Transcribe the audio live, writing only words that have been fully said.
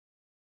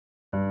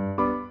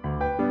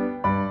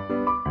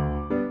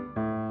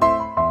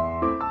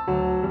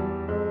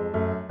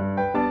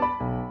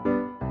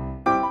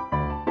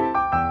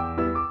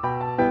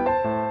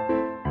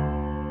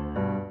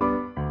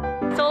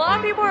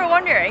of people are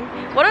wondering,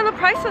 what are the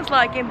prices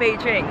like in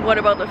Beijing? What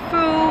about the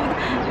food,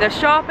 the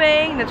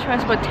shopping, the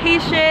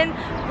transportation?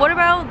 What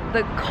about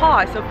the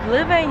cost of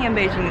living in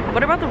Beijing?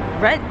 What about the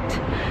rent?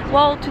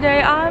 Well,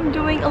 today I'm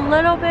doing a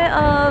little bit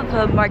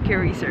of market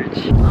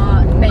research.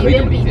 北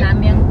边比南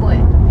边贵，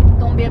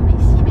东边比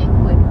西边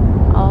贵。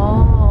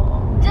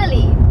哦，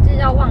这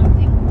叫望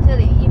京，这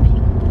里一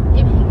平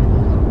台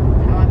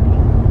湾平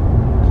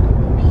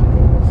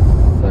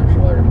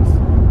，30万人民币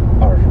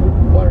，25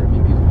万人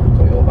民币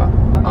左右吧。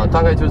啊，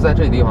大概就是在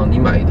这个地方，你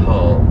买一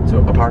套就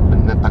是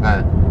apartment， 那大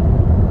概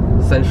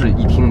3室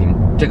1厅，你们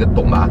这个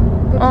懂吧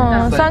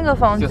？3个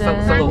房间，就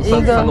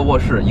三个卧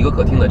室1个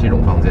客厅的这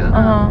种房间，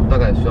大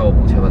概需要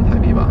5000万台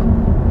币吧。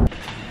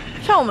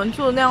像我们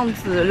住的那样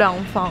子2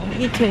房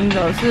1厅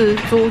的，是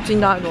租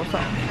金大概多少？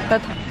在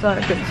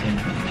北京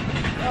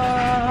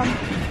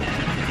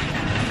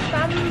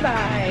，370多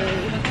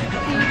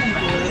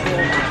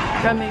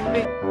人民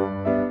币。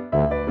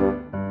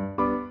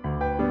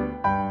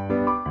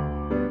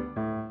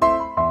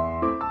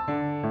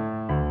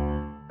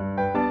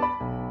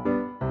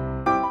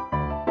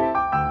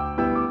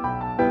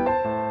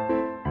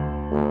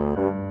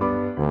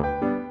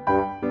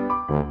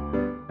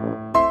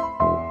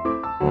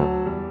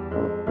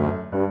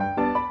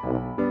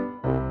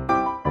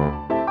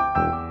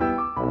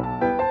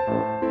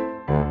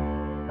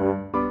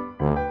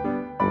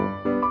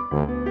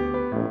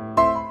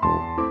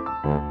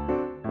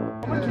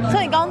所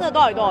以你刚刚那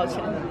到底多少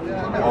钱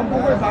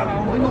？300块吧。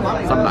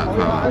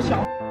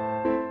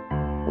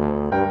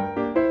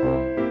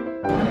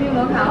冰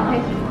楼卡要配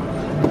什么？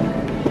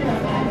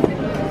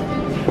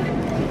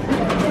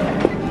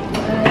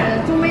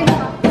中杯的吗？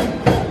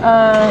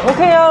我可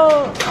以要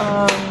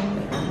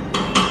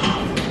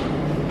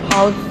好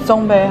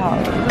中杯好了。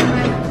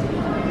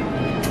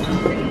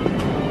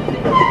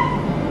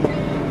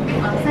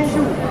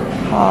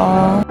35。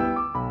好。